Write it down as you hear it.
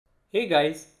Hey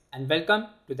guys, and welcome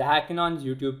to the Hackinon's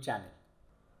YouTube channel.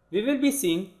 We will be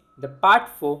seeing the part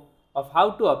 4 of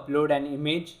how to upload an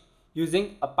image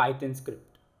using a Python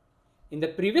script. In the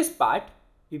previous part,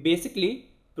 we basically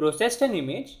processed an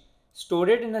image, stored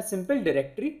it in a simple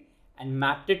directory and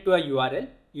mapped it to a URL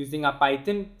using a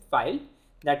Python file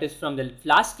that is from the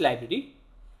Flask library,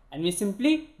 and we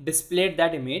simply displayed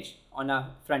that image on our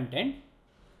front end.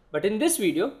 But in this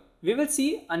video, we will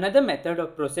see another method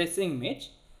of processing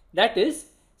image, that is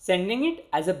sending it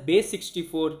as a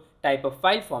Base64 type of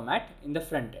file format in the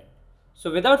front end.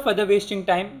 So without further wasting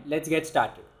time, let's get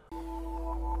started.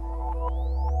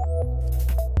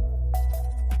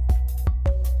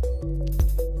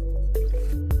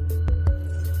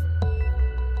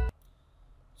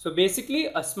 So basically,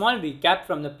 a small recap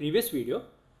from the previous video.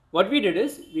 What we did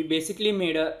is we basically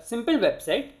made a simple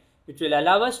website which will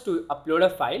allow us to upload a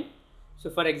file. So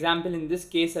for example, in this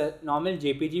case, a normal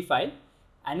JPG file.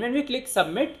 And when we click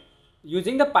submit,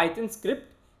 using the Python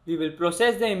script, we will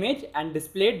process the image and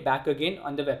display it back again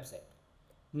on the website.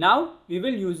 Now we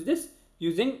will use this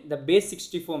using the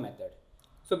Base64 method.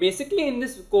 So basically in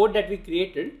this code that we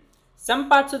created, some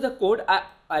parts of the code are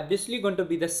obviously going to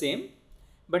be the same,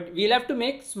 but we'll have to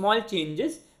make small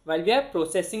changes while we are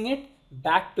processing it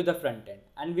back to the front end,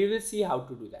 and we will see how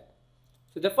to do that.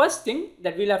 So the first thing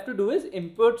that we'll have to do is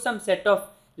import some set of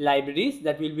libraries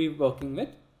that we'll be working with.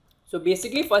 So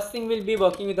basically, first thing we'll be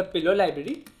working with the pillow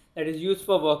library that is used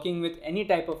for working with any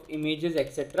type of images,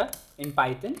 etc. in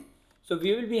Python. So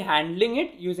we will be handling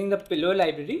it using the pillow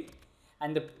library,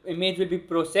 and the image will be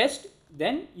processed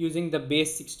then using the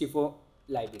Base64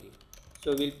 library.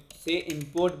 So we'll say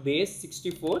import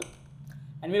Base64,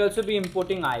 and we'll also be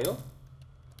importing IO.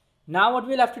 Now what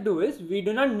we'll have to do is, we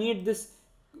do not need this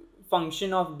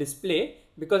function of display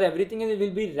because everything will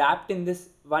be wrapped in this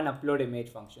one upload image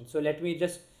function. So let me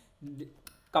just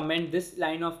comment this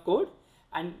line of code,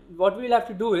 and what we will have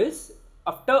to do is,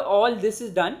 after all this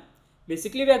is done,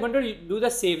 basically we are going to do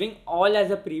the saving all as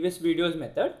a previous videos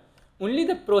method. Only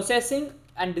the processing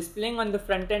and displaying on the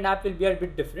front end app will be a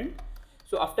bit different.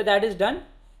 So after that is done,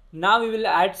 now we will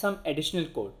add some additional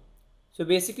code. So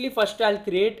basically first I'll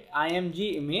create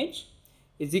img image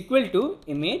is equal to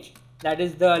image, that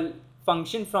is the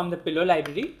function from the pillow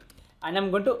library, and I'm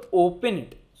going to open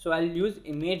it. So I'll use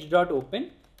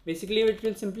image.open. Basically it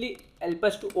will simply help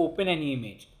us to open any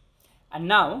image. And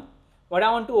now what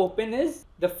I want to open is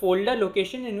the folder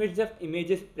location in which the image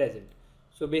is present.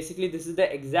 So basically this is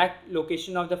the exact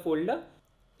location of the folder.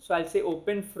 So I'll say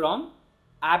open from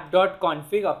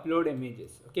app.config upload images.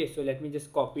 Okay, so let me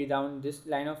just copy down this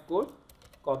line of code,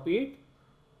 copy it,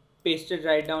 paste it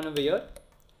right down over here,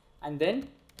 and then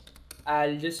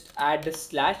I'll just add the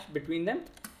slash between them,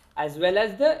 as well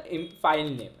as the file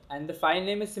name, and the file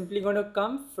name is simply going to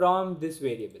come from this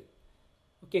variable.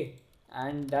 Okay,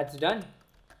 and that's done.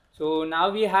 So now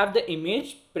we have the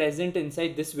image present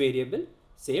inside this variable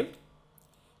saved.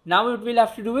 Now what we'll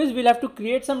have to do is, we'll have to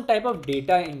create some type of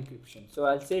data encryption. So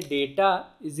I'll say data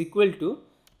is equal to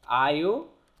io.bytes.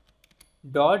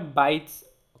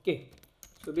 Okay,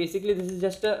 so basically this is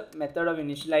just a method of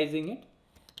initializing it,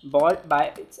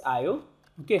 bytes io.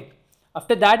 Okay,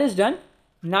 after that is done,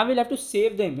 now we'll have to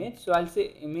save the image. So I'll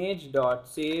say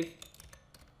image.save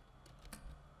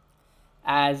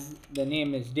as the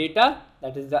name is data,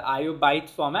 that is the IO bytes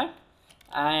format,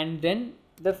 and then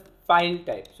the file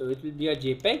type. So it will be a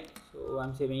JPEG. So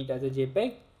I'm saving it as a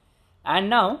JPEG. And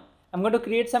now I'm going to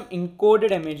create some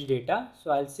encoded image data. So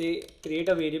I'll say create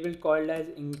a variable called as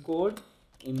encode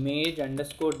image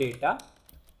underscore data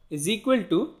is equal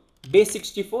to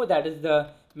Base64. That is the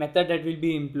method that we'll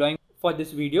be employing for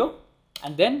this video.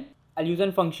 And then I'll use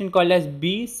a function called as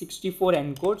B64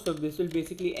 encode. So this will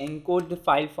basically encode the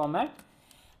file format,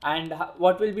 and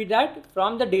what will be that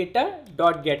from the data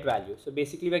dot get value. So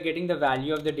basically we're getting the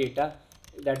value of the data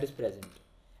that is present,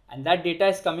 and that data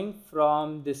is coming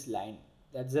from this line,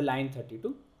 that's the line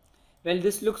 32. Well,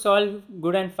 this looks all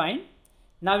good and fine.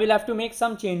 Now we'll have to make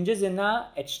some changes in a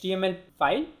HTML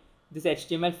file, this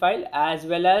HTML file, as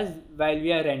well as while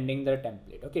we are rendering the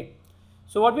template. Okay,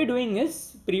 so what we're doing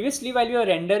is, previously while we were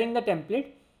rendering the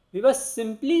template, we were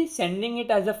simply sending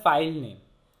it as a file name,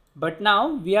 but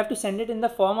now we have to send it in the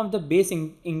form of the base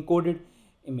encoded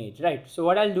image, right? So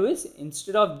what I'll do is,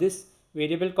 instead of this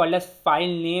variable called as file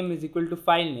name is equal to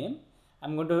file name,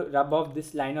 I'm going to rub off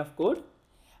this line of code,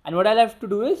 and what I'll have to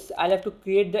do is, I'll have to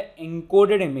create the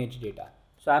encoded image data.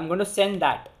 So I'm going to send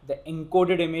that, the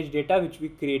encoded image data which we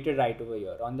created right over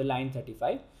here on the line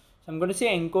 35. So I'm going to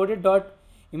say encoded dot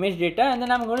image data, and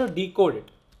then I'm going to decode it.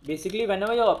 Basically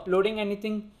whenever you're uploading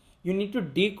anything, you need to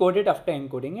decode it after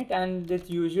encoding it, and this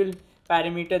usual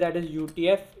parameter that is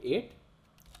UTF-8,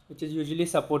 which is usually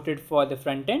supported for the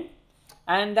front end,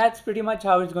 and that's pretty much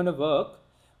how it's going to work.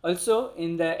 Also,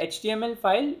 in the HTML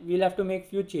file, we'll have to make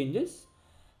few changes.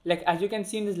 Like as you can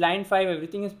see in this line 5,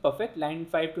 everything is perfect. Line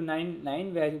 5 to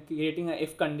 9, we are creating a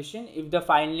if condition. If the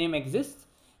file name exists,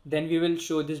 then we will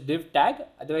show this div tag,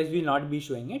 otherwise we will not be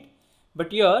showing it.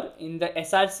 But here in the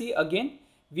SRC, again,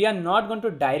 we are not going to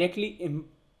directly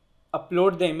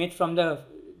upload the image from the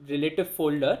relative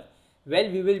folder.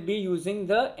 Well, we will be using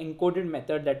the encoded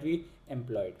method that we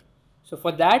employed. So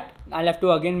for that, I'll have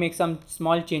to again make some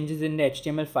small changes in the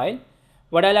HTML file.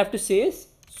 What I'll have to say is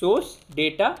source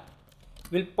data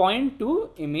will point to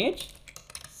image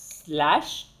 /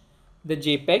 the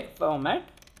JPEG format,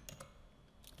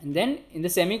 and then in the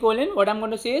semicolon, what I'm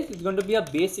going to say is it's going to be a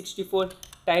Base64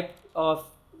 type of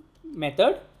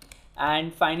method,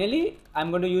 and finally I'm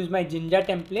going to use my Jinja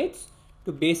templates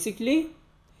to basically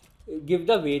give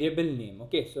the variable name.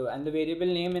 Okay, so and the variable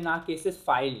name in our case is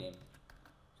file name.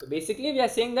 So basically we are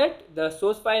saying that the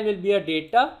source file will be a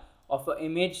data of an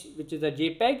image which is a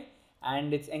JPEG,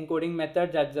 and its encoding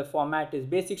method, that the format is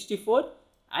Base64,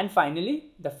 and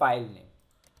finally the file name.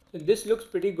 So this looks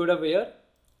pretty good over here,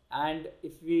 and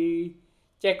if we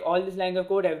check all these lines of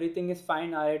code, everything is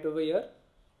fine right over here,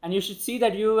 and you should see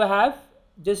that you have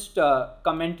just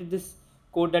commented this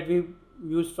code that we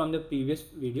used from the previous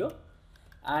video,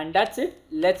 and that's it.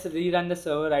 Let's rerun the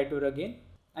server right over again,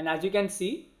 and as you can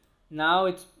see, now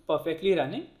it's perfectly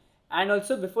running. And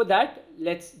also before that,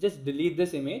 let's just delete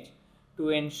this image to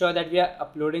ensure that we are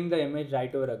uploading the image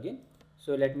right over again.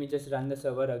 So let me just run the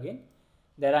server again.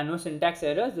 There are no syntax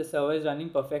errors, the server is running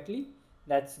perfectly.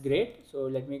 That's great. So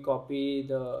let me copy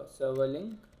the server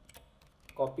link,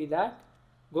 copy that,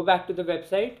 go back to the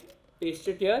website, paste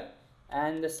it here,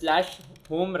 and the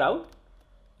 /home route,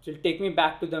 which will take me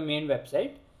back to the main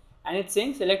website, and it's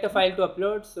saying select a file to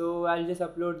upload. So I'll just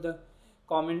upload the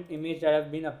common image that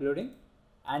I've been uploading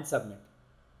and submit.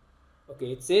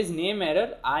 Okay, it says name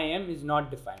error, IM is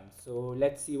not defined. So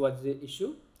let's see what's the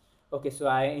issue. Okay, so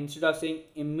I, instead of saying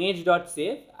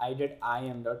image.save, I did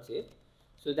im.save.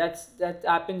 So that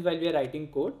happens while we are writing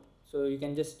code. So you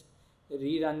can just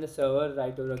rerun the server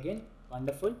right over again.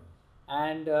 Wonderful.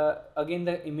 And again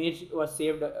the image was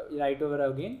saved right over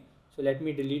again. So let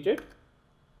me delete it,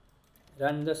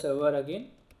 run the server again,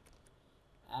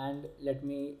 and let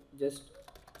me just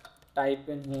type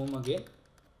in home again.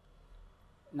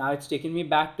 Now it's taken me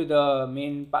back to the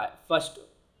main first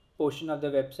portion of the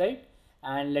website,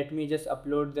 and let me just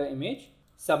upload the image,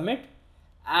 submit,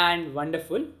 and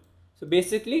wonderful. So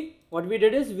basically what we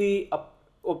did is we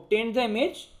obtained the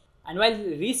image, and while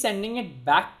resending it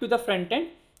back to the front end,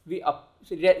 we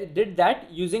did that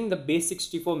using the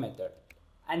Base64 method,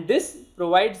 and this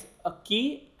provides a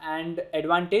key and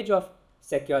advantage of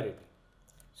security.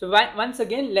 So once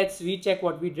again, let's recheck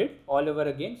what we did all over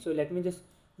again. So let me just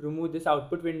remove this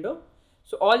output window.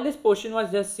 So all this portion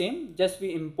was just same, just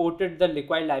we imported the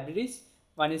required libraries.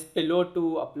 One is Pillow to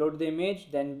upload the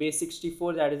image, then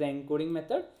Base64, that is the encoding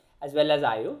method, as well as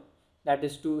IO, that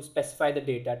is to specify the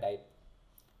data type.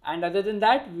 And other than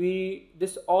that,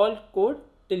 this all code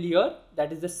till here,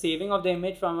 that is the saving of the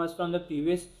image from the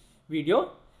previous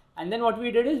video. And then what we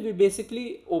did is we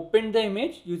basically opened the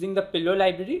image using the Pillow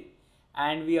library,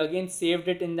 and we again saved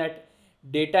it in that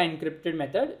data encrypted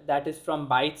method, that is from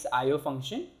bytes IO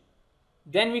function.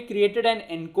 Then we created an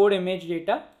encode image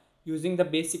data using the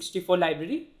Base64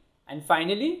 library, and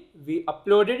finally we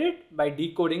uploaded it by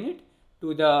decoding it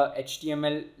to the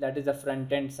HTML, that is the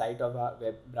front end site of our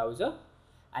web browser.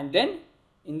 And then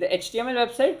in the HTML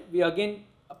website, we again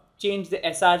changed the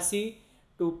SRC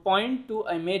to point to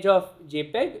image of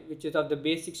JPEG, which is of the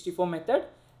Base64 method,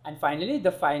 and finally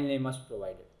the file name was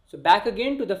provided. So back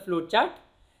again to the flowchart.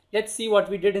 Let's see what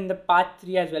we did in the part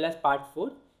 3 as well as part 4.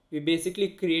 We basically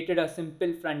created a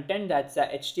simple front end, that's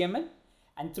HTML,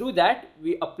 and through that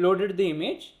we uploaded the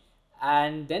image,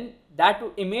 and then that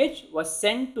image was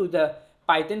sent to the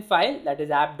Python file, that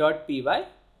is app.py,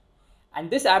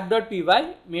 and this app.py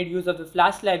made use of the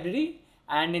Flask library,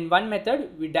 and in one method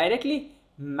we directly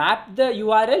mapped the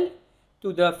URL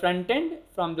to the front end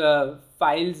from the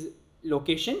file's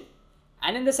location,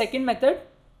 and in the second method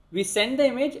we send the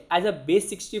image as a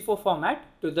Base64 format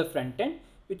to the front end,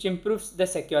 which improves the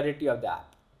security of the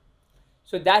app.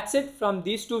 So that's it from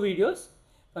these two videos,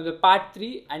 from the part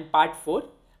 3 and part 4.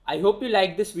 I hope you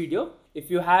liked this video. If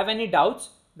you have any doubts,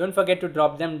 don't forget to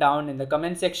drop them down in the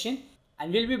comment section,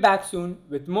 and we'll be back soon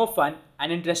with more fun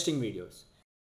and interesting videos.